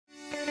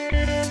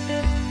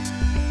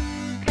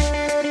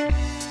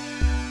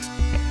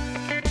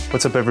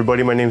What's up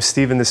everybody, my name's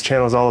Steve and this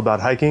channel is all about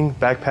hiking,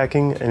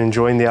 backpacking, and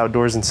enjoying the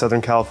outdoors in Southern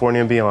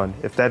California and beyond.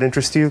 If that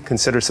interests you,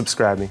 consider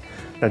subscribing.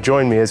 Now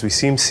join me as we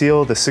seam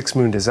seal the 6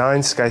 Moon Design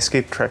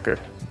Skyscape Trekker.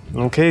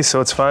 Okay, so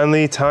it's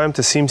finally time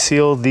to seam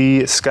seal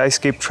the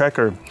Skyscape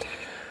Trekker.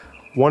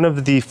 One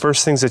of the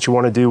first things that you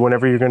want to do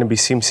whenever you're going to be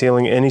seam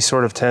sealing any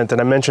sort of tent, and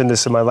I mentioned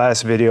this in my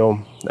last video,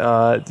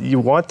 what you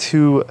want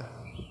to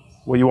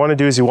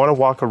do is you want to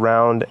walk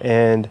around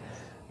and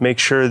make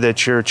sure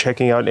that you're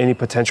checking out any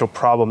potential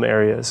problem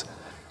areas.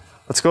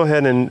 Let's go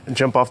ahead and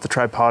jump off the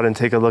tripod and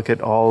take a look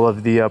at all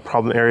of the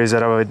problem areas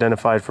that I've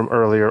identified from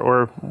earlier,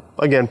 or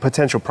again,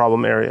 potential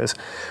problem areas.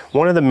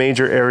 One of the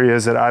major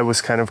areas that I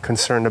was kind of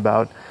concerned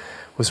about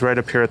was right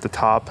up here at the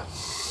top.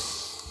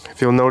 If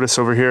you'll notice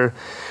over here,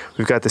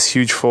 we've got this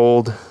huge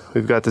fold,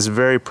 we've got this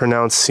very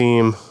pronounced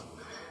seam,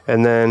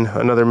 and then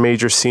another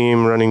major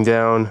seam running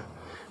down,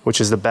 which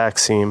is the back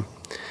seam.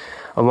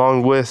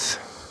 Along with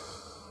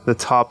the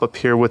top up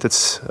here with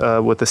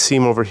the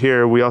seam over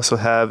here, we also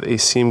have a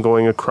seam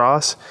going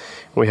across.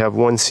 We have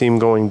one seam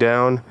going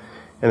down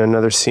and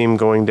another seam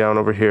going down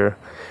over here.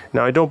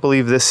 Now I don't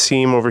believe this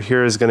seam over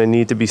here is going to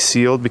need to be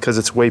sealed because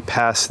it's way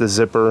past the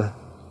zipper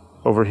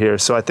over here,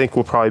 so I think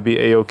we'll probably be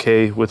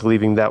a-okay with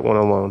leaving that one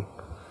alone.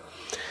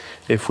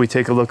 If we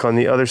take a look on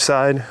the other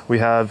side, we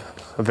have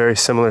a very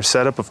similar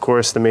setup. Of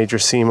course, the major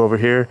seam over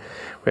here,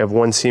 we have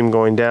one seam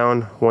going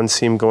down, one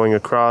seam going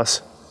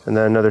across, and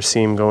then another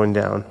seam going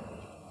down.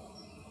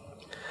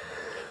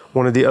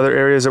 One of the other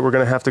areas that we're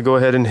going to have to go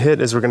ahead and hit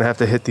is we're going to have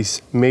to hit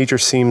these major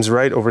seams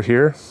right over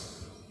here.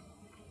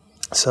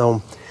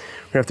 So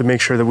we have to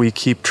make sure that we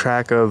keep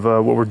track of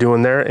what we're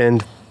doing there.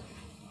 And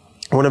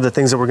one of the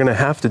things that we're going to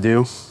have to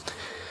do,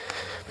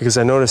 because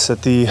I noticed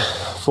that the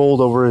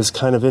fold over is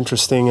kind of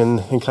interesting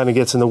and kind of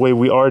gets in the way,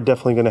 we are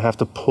definitely going to have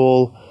to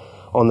pull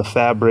on the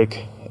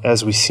fabric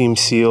as we seam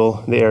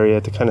seal the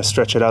area to kind of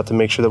stretch it out to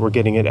make sure that we're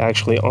getting it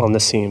actually on the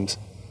seams.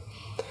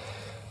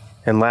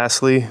 And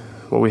lastly,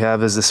 what we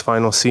have is this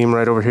final seam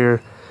right over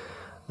here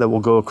that will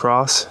go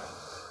across,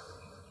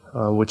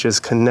 which is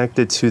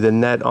connected to the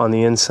net on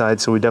the inside,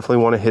 so we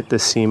definitely want to hit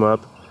this seam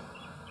up.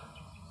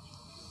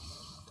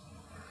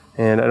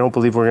 And I don't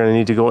believe we're going to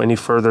need to go any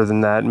further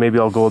than that. Maybe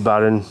I'll go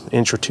about an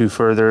inch or two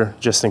further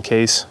just in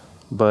case,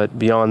 but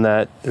beyond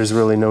that there's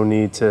really no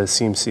need to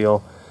seam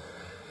seal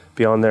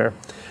beyond there.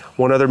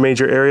 One other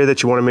major area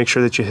that you want to make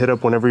sure that you hit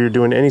up whenever you're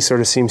doing any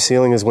sort of seam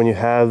sealing is when you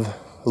have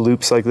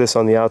loops like this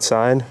on the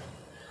outside,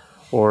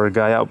 or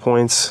guy out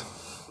points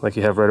like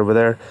you have right over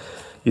there.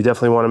 You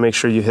definitely want to make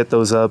sure you hit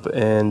those up,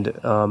 and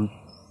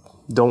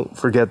don't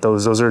forget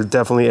those. Those are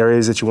definitely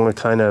areas that you want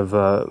to kind of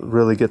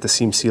really get the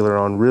seam sealer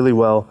on really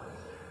well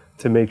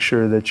to make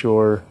sure that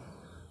you're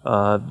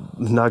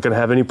not going to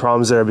have any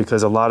problems there,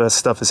 because a lot of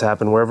stuff has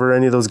happened. Wherever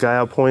any of those guy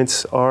out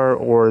points are,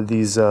 or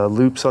these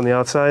loops on the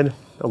outside,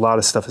 a lot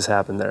of stuff has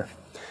happened there.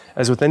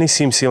 As with any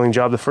seam sealing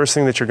job, the first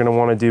thing that you're going to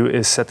want to do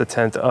is set the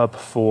tent up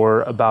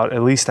for about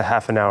at least a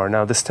half an hour.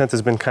 Now this tent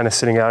has been kind of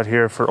sitting out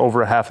here for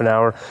over a half an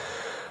hour.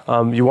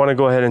 You want to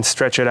go ahead and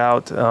stretch it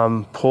out,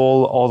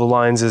 pull all the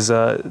lines as,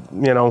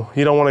 you know,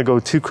 you don't want to go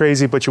too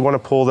crazy, but you want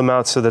to pull them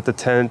out so that the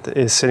tent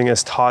is sitting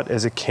as taut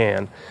as it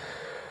can.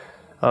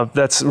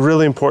 That's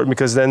really important,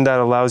 because then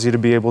that allows you to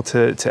be able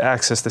to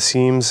access the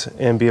seams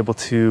and be able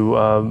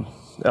to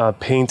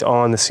paint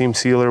on the seam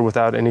sealer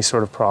without any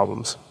sort of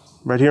problems.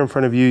 Right here in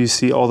front of you, you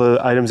see all the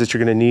items that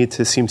you're going to need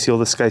to seam seal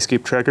the Skyscape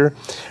Trekker.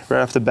 Right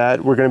off the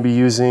bat, we're going to be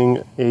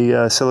using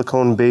a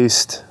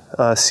silicone-based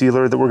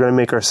sealer that we're going to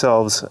make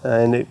ourselves,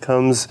 and it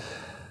comes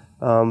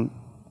the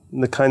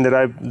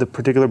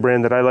particular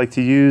brand that I like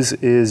to use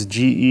is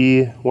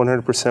GE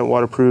 100%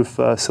 waterproof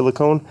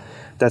silicone.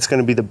 That's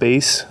going to be the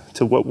base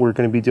to what we're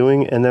going to be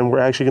doing, and then we're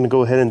actually going to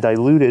go ahead and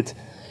dilute it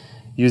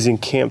using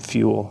camp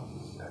fuel.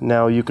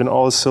 Now you can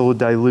also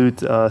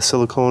dilute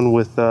silicone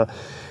with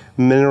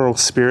mineral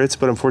spirits,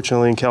 but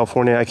unfortunately in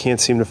California I can't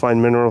seem to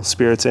find mineral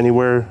spirits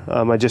anywhere.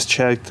 I just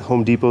checked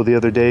Home Depot the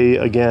other day,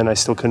 again I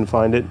still couldn't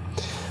find it.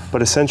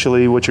 But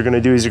essentially what you're going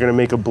to do is you're going to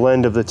make a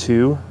blend of the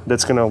two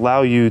that's going to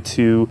allow you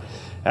to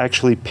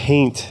actually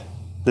paint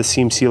the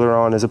seam sealer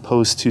on, as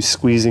opposed to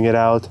squeezing it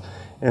out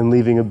and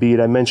leaving a bead.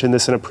 I mentioned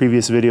this in a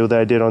previous video that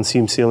I did on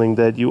seam sealing,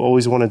 that you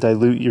always want to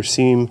dilute your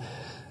seam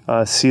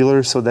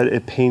sealer so that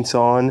it paints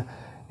on,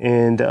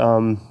 and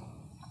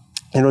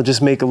it'll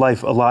just make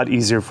life a lot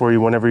easier for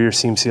you whenever you're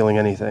seam sealing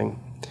anything.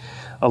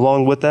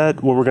 Along with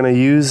that, what we're going to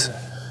use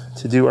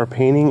to do our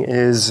painting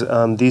is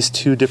these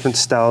two different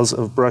styles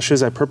of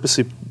brushes. I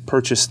purposely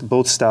purchased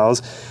both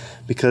styles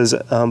because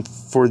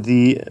for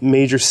the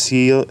major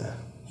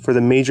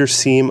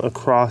seam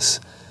across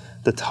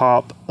the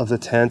top of the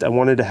tent, I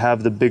wanted to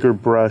have the bigger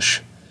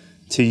brush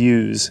to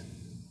use.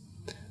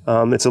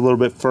 It's a little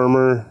bit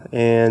firmer,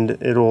 and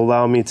it'll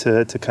allow me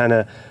to kind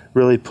of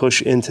really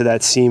push into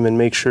that seam and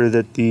make sure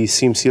that the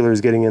seam sealer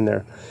is getting in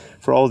there.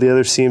 For all the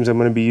other seams, I'm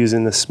going to be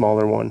using the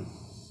smaller one.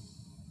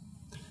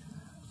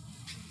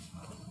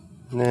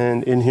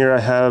 And in here I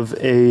have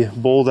a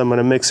bowl that I'm going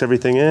to mix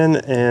everything in,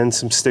 and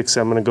some sticks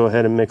I'm going to go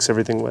ahead and mix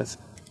everything with.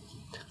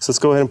 So let's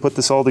go ahead and put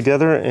this all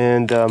together,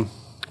 and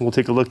we'll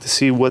take a look to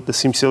see what the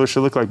seam sealer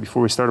should look like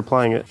before we start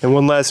applying it. And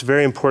one last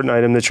very important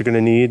item that you're going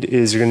to need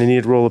is you're going to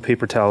need a roll of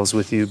paper towels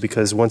with you,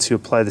 because once you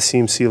apply the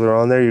seam sealer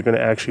on there, you're going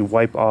to actually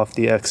wipe off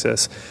the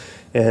excess.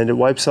 And it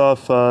wipes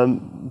off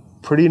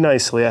pretty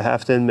nicely, I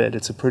have to admit.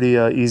 It's a pretty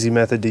easy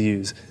method to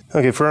use.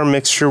 Okay, for our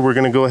mixture, we're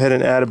going to go ahead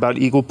and add about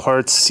equal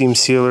parts seam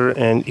sealer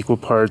and equal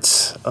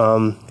parts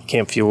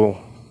camp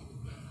fuel.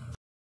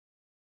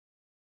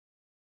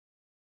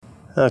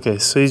 Okay,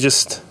 so you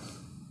just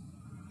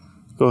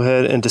go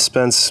ahead and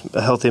dispense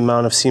a healthy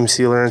amount of seam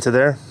sealer into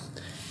there.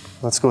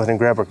 Let's go ahead and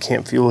grab our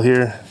camp fuel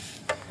here,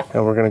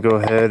 and we're going to go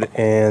ahead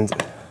and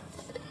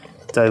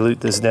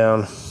dilute this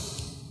down.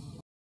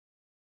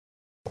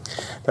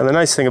 Now the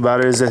nice thing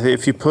about it is that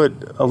if you put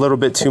a little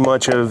bit too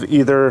much of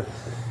either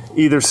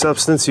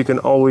substance, you can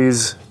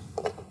always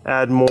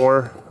add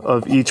more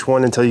of each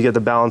one until you get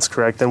the balance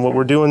correct. And what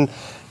we're doing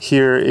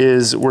here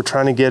is we're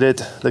trying to get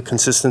it the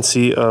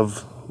consistency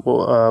of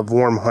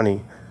warm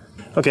honey.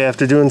 Okay,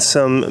 after doing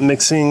some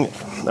mixing,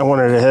 I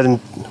wanted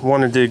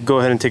to go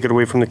ahead and take it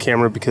away from the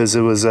camera, because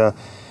it was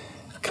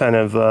kind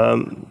of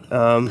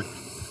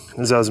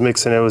as I was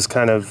mixing, it was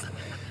kind of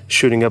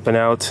shooting up and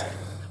out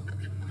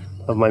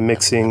of my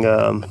mixing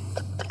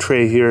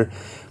tray here.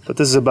 But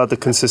this is about the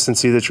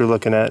consistency that you're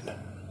looking at,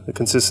 the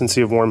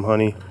consistency of warm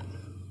honey.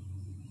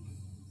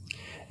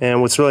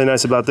 And what's really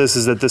nice about this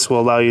is that this will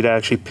allow you to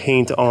actually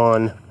paint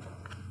on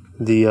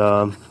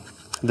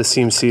the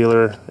seam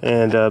sealer,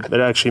 and it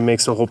actually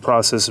makes the whole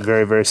process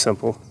very, very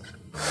simple.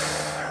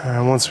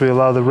 And once we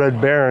allow the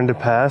Red Baron to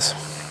pass,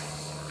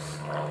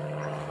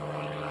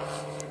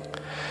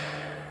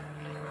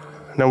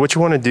 now what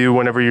you want to do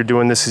whenever you're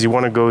doing this is you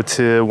want to go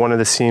to one of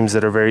the seams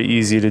that are very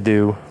easy to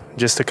do,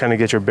 just to kind of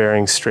get your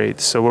bearings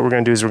straight. So what we're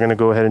going to do is we're going to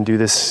go ahead and do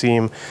this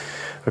seam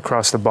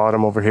across the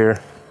bottom over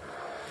here,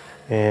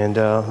 and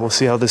we'll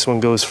see how this one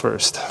goes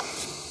first.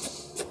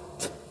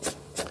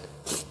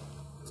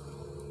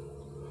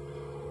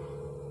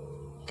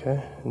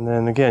 Okay, and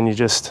then again, you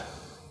just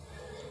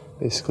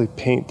basically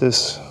paint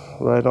this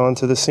right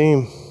onto the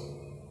seam.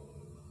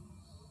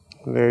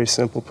 Very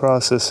simple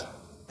process.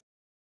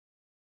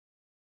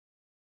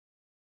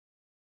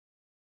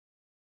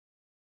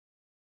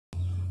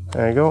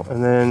 There you go,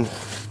 and then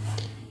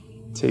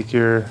take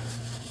your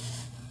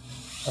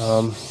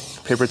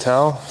paper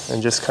towel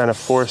and just kind of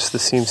force the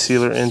seam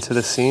sealer into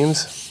the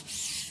seams.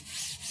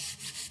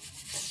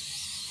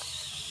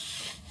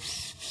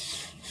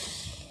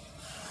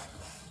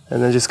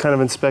 And then just kind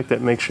of inspect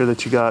it, make sure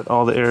that you got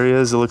all the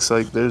areas. It looks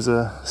like there's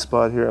a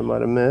spot here I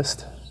might have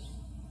missed.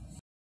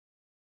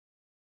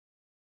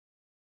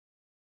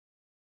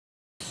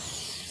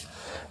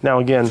 Now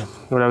again,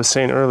 what I was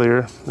saying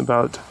earlier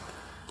about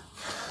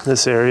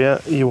this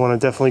area, you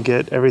want to definitely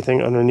get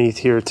everything underneath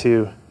here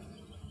too.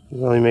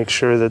 You really make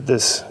sure that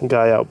this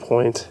guy out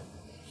point,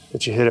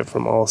 that you hit it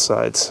from all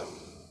sides.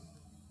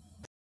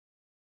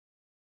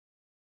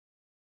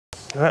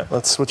 All right,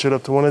 let's switch it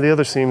up to one of the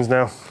other seams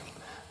now.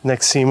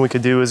 Next seam we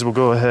could do is we'll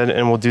go ahead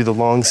and we'll do the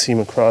long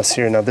seam across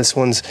here. Now this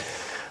one's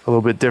a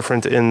little bit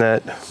different in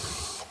that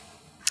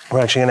we're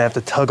actually gonna have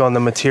to tug on the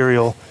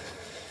material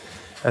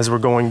as we're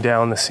going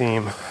down the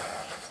seam.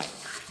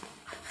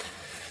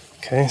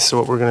 Okay, so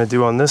what we're gonna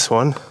do on this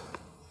one,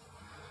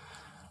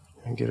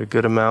 get a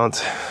good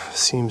amount of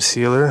seam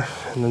sealer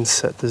and then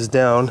set this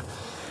down,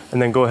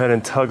 and then go ahead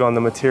and tug on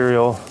the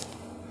material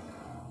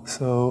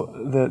so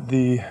that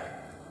the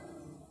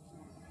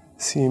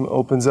seam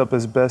opens up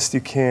as best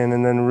you can,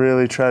 and then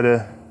really try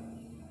to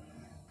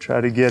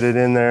get it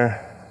in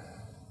there.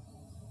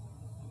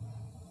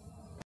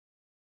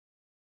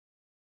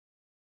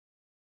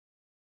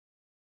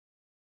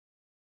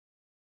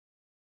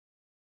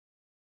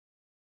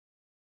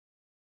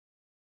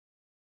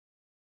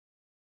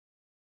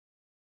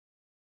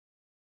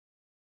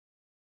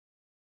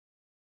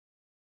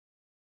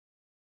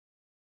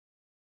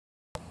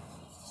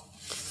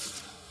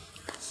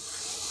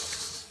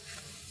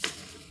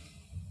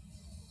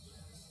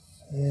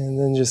 And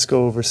then just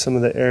go over some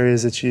of the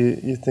areas that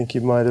you think you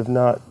might have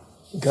not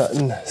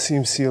gotten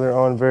seam sealer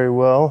on very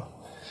well.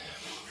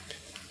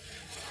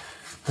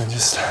 And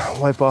just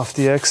wipe off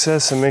the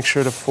excess and make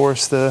sure to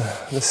force the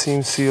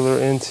seam sealer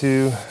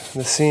into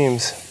the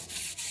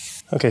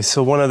seams. Okay,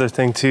 so one other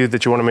thing too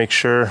that you want to make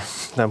sure,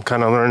 that I'm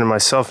kind of learning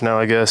myself now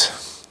I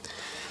guess,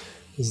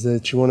 is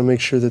that you want to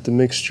make sure that the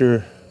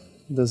mixture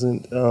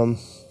doesn't,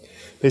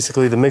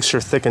 basically the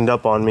mixture thickened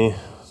up on me.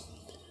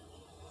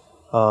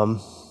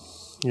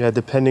 Yeah,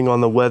 depending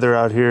on the weather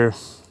out here,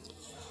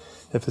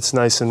 if it's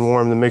nice and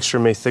warm, the mixture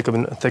may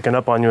thicken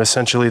up on you.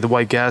 Essentially, the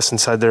white gas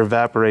inside there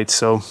evaporates,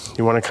 so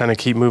you want to kind of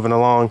keep moving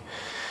along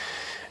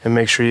and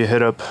make sure you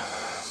hit up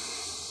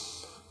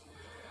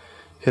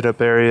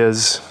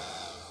areas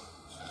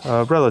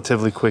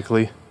relatively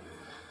quickly.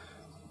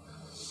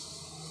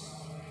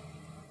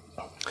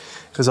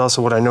 Because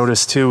also what I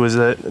noticed too is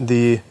that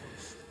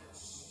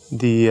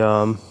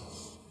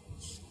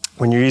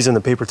when you're using the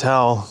paper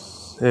towel,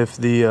 if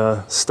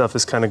the stuff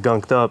is kind of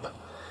gunked up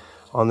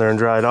on there and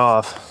dried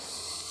off,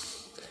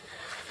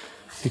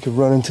 you could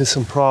run into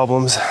some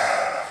problems.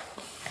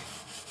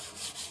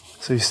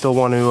 So you still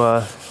want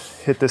to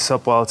hit this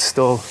up while it's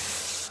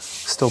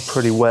still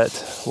pretty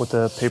wet with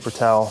the paper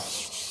towel.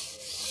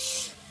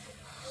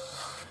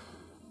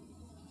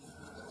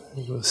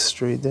 Go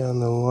straight down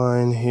the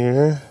line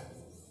here.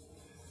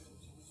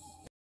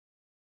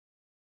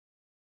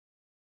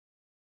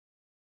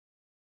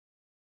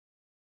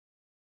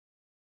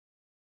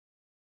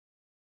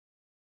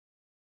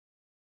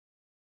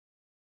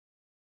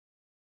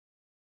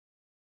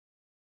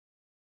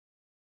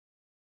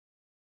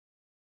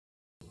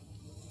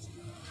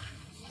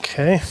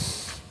 Okay,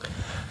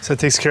 so that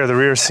takes care of the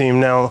rear seam.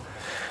 Now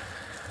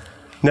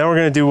we're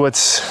going to do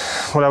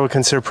what I would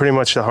consider pretty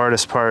much the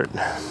hardest part.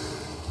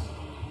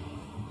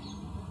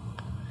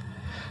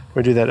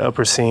 We do that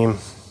upper seam.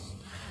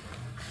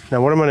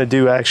 Now what I'm going to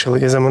do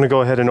actually is I'm going to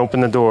go ahead and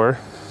open the door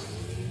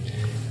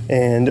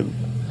and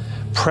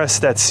press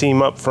that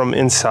seam up from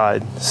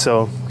inside.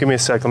 So give me a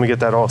sec, let me get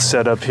that all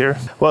set up here.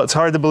 Well, it's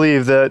hard to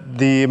believe that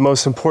the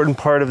most important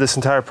part of this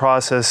entire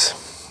process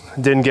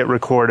didn't get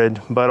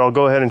recorded, but I'll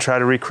go ahead and try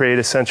to recreate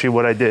essentially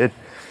what I did.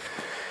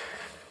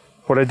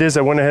 What I did is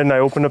I went ahead and I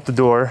opened up the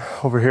door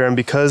over here, and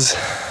because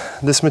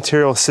this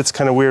material sits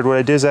kind of weird, what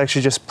I did is I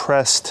actually just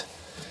pressed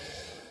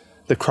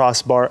the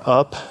crossbar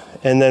up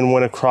and then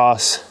went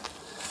across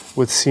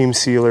with seam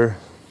sealer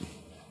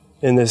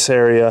in this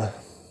area.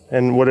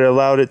 And what it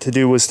allowed it to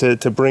do was to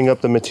bring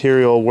up the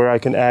material where I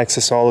can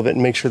access all of it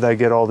and make sure that I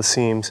get all the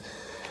seams.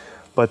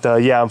 But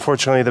yeah,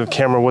 unfortunately the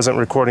camera wasn't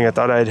recording. I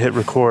thought I had hit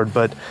record,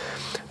 but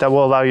that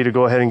will allow you to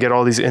go ahead and get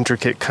all these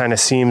intricate kind of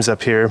seams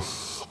up here.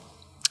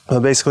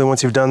 Basically,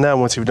 once you've done that,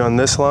 once you've done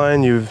this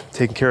line, you've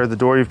taken care of the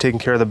door, you've taken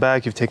care of the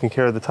back, you've taken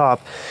care of the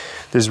top.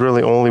 There's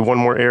really only one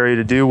more area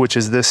to do, which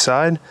is this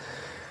side.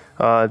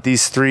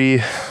 These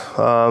three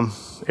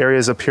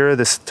areas up here,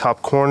 this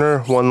top corner,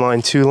 1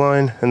 line, 2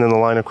 line, and then the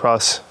line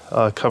across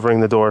covering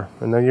the door,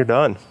 and then you're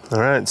done. All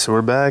right, so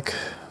we're back.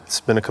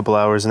 It's been a couple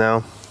hours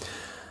now.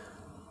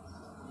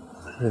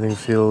 Everything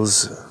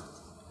feels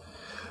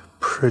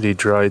pretty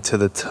dry to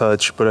the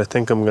touch, but I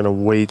think I'm gonna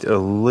wait a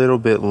little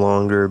bit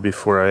longer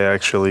before I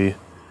actually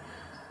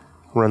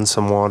run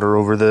some water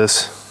over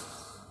this.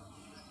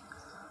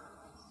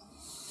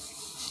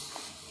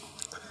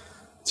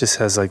 It just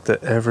has like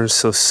the ever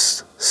so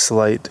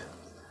slight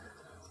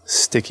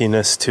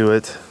stickiness to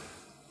it.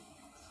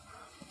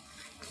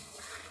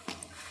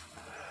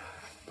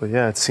 But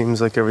yeah, it seems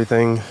like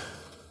everything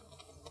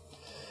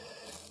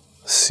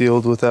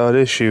sealed without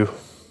issue.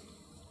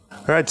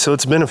 All right, so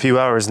it's been a few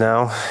hours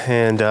now,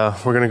 and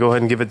we're gonna go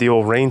ahead and give it the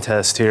old rain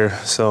test here.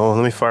 So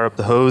let me fire up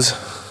the hose.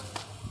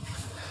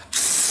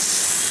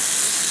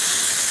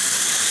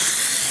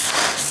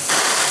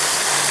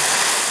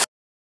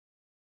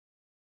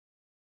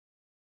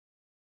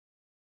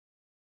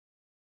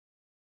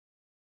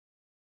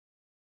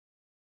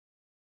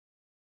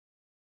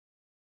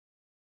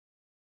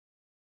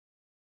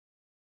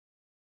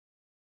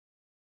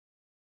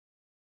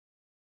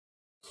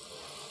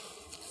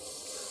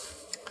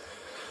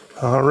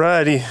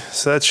 Alrighty,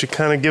 so that should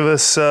kind of give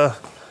us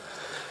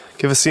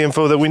the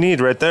info that we need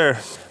right there.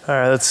 All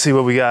right, let's see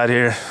what we got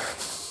here.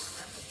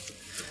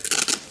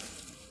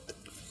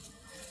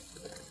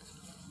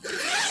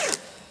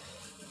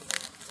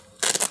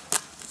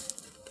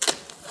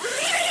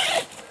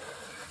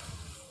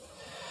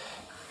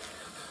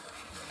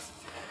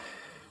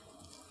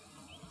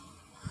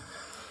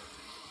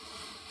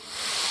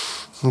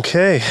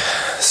 Okay,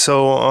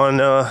 so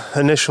on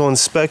initial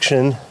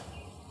inspection,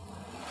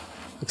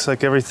 looks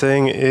like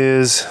everything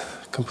is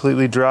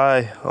completely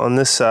dry on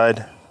this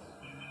side.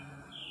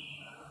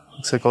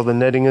 Looks like all the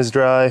netting is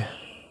dry.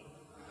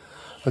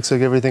 Looks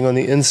like everything on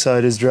the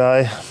inside is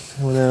dry.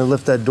 I'm gonna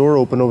lift that door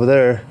open over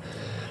there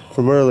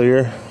from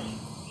earlier.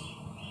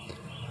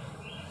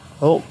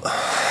 Oh,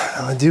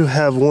 I do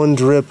have one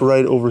drip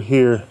right over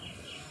here.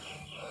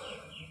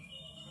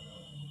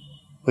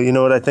 But you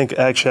know what, I think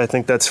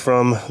that's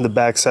from the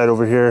back side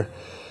over here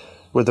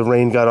where the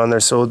rain got on there.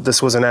 So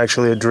this wasn't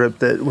actually a drip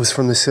that was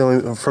from the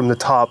ceiling, from the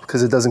top,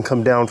 because it doesn't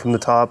come down from the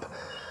top.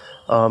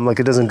 Like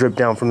it doesn't drip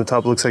down from the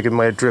top. It looks like it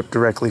might drip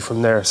directly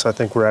from there. So I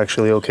think we're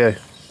actually okay.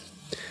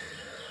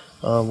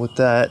 With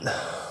that,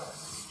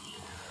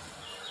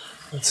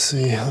 let's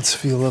see, let's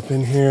feel up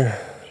in here.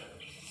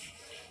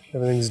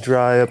 Everything's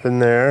dry up in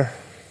there.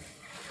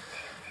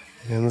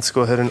 And let's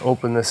go ahead and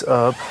open this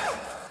up.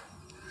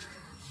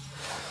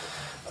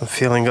 I'm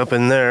feeling up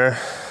in there.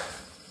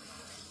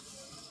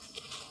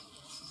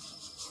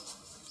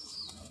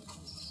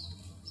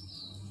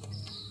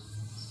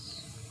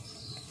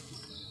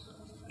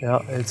 Yeah,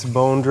 it's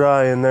bone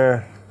dry in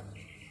there.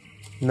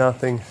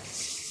 Nothing.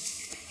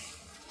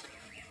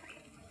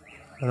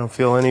 I don't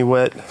feel any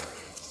wet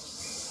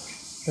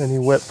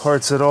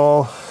parts at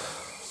all.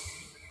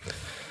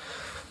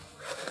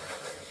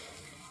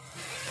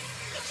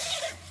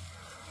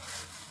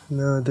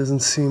 No, it doesn't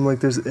seem like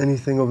there's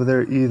anything over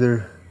there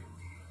either.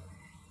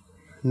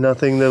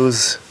 Nothing that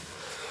was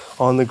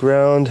on the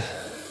ground.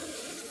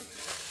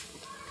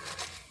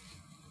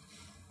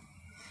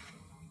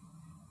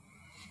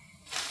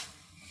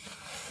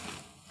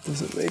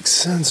 Does it make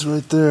sense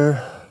right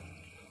there?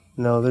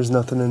 No, there's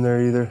nothing in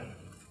there either.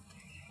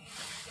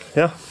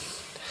 Yeah.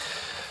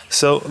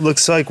 So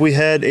looks like we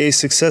had a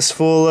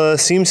successful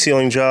seam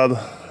sealing job.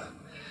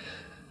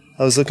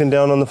 I was looking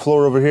down on the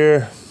floor over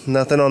here.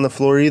 Nothing on the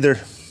floor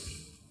either.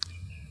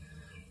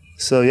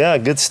 So yeah,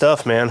 good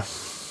stuff, man.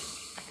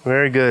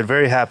 Very good.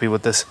 Very happy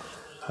with this.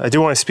 I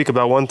do want to speak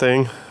about one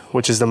thing,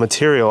 which is the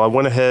material. I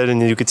went ahead,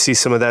 and you could see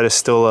some of that is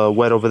still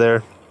wet over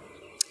there.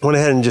 I went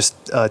ahead and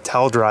just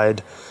towel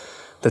dried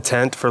the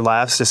tent for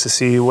laughs, just to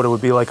see what it would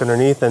be like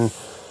underneath, and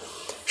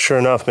sure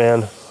enough,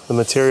 man, the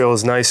material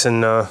is nice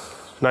and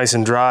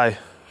dry.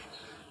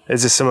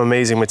 It's just some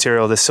amazing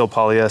material, this silk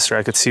polyester.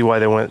 I could see why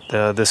they went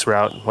this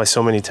route, why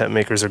so many tent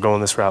makers are going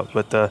this route.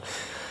 But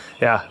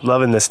yeah,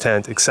 loving this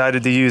tent.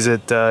 Excited to use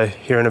it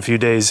here in a few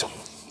days.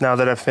 Now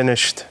that I've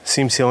finished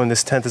seam sealing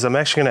this tent, I'm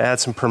actually going to add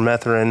some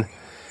permethrin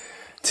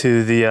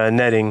to the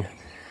netting.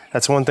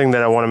 That's one thing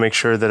that I want to make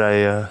sure that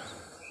I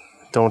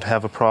don't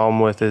have a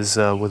problem with, is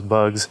with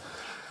bugs.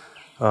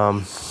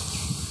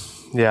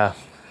 Yeah,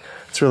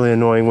 it's really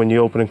annoying when you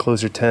open and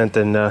close your tent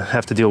and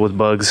have to deal with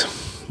bugs.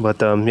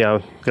 But yeah, I'm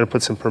going to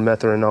put some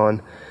permethrin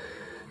on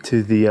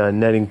to the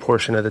netting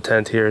portion of the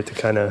tent here to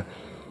kind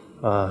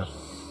of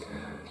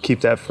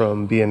keep that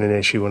from being an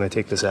issue when I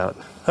take this out.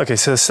 Okay,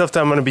 so the stuff that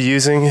I'm going to be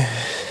using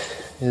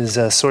is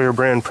Sawyer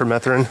brand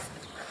Permethrin.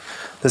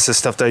 This is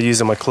stuff that I use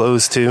in my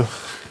clothes too.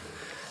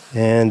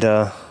 And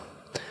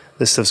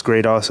this stuff's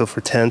great also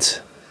for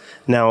tents.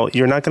 Now,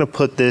 you're not going to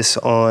put this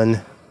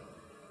on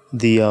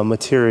the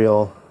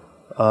material,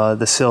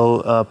 the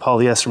silk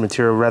polyester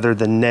material, rather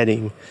than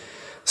netting.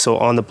 So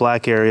on the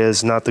black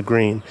areas, not the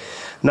green.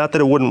 Not that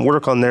it wouldn't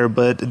work on there,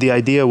 but the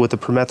idea with the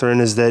permethrin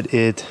is that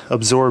it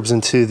absorbs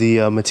into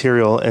the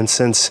material, and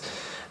since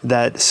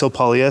that silk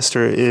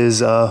polyester is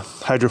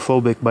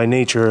hydrophobic by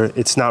nature,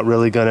 it's not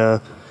really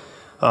gonna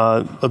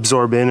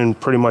absorb in, and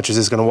pretty much is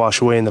just gonna wash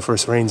away in the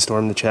first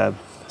rainstorm that you have.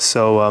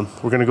 So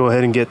we're gonna go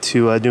ahead and get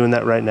to doing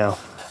that right now.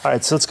 All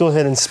right, so let's go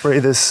ahead and spray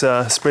this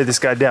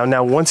guy down.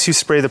 Now, once you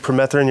spray the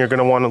permethrin, you're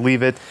gonna wanna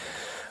leave it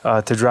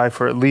to dry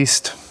for at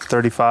least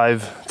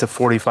 35 to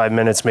 45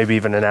 minutes, maybe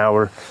even an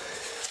hour.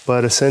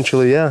 But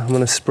essentially, yeah, I'm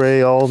gonna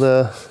spray all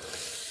the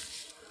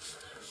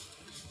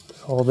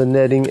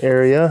netting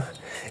area.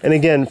 And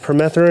again,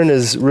 permethrin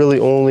is really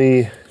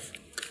only,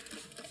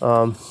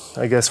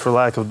 I guess for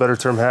lack of a better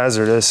term,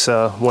 hazardous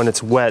when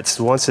it's wet.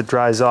 So once it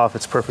dries off,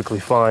 it's perfectly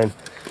fine.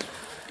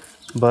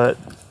 But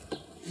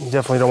you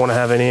definitely don't want to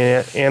have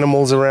any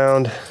animals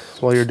around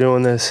while you're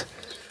doing this.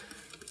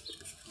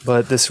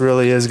 But this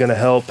really is going to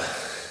help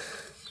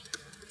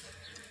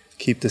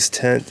keep this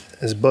tent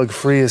as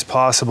bug-free as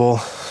possible.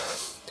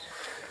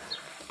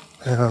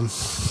 You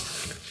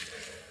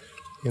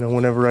know,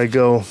 whenever I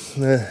go,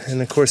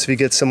 and of course, if you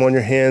get some on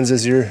your hands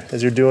as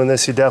you're doing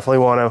this, you definitely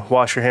want to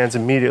wash your hands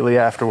immediately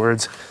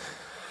afterwards,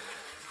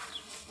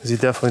 because you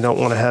definitely don't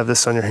want to have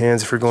this on your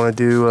hands if you're going to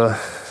do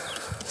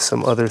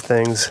some other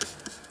things.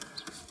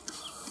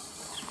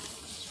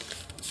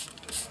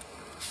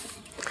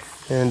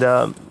 And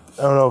I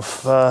don't know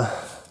if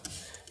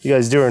you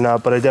guys do or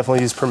not, but I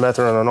definitely use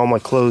permethrin on all my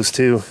clothes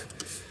too.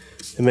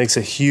 It makes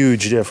a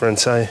huge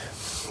difference.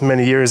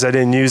 Many years I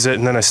didn't use it,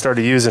 and then I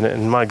started using it,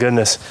 and my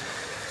goodness,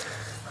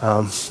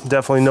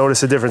 definitely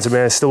notice a difference. I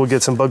mean, I still would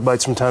get some bug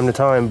bites from time to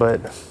time,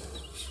 but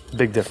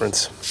big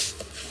difference.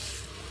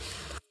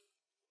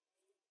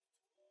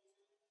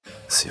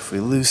 Let's see if we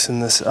loosen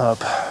this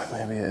up,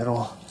 maybe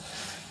it'll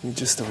be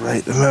just the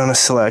right amount of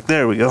slack.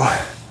 There we go.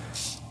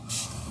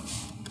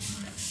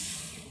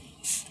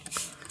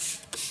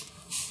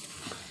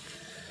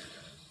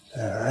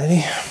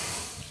 Alrighty.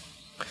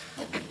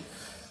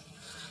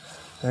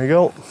 There you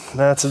go.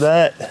 That's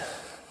that.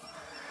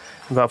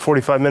 About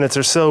 45 minutes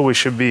or so, we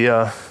should be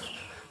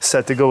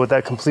set to go with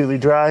that completely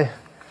dry.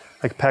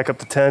 I can pack up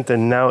the tent,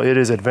 and now it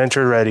is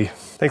adventure ready.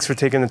 Thanks for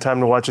taking the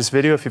time to watch this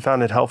video. If you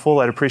found it helpful,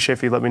 I'd appreciate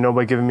if you let me know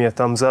by giving me a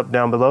thumbs up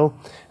down below.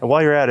 And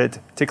while you're at it,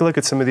 take a look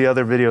at some of the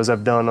other videos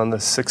I've done on the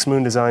 6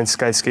 Moon Design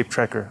Skyscape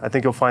Trekker. I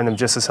think you'll find them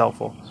just as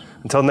helpful.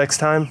 Until next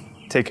time,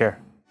 take care.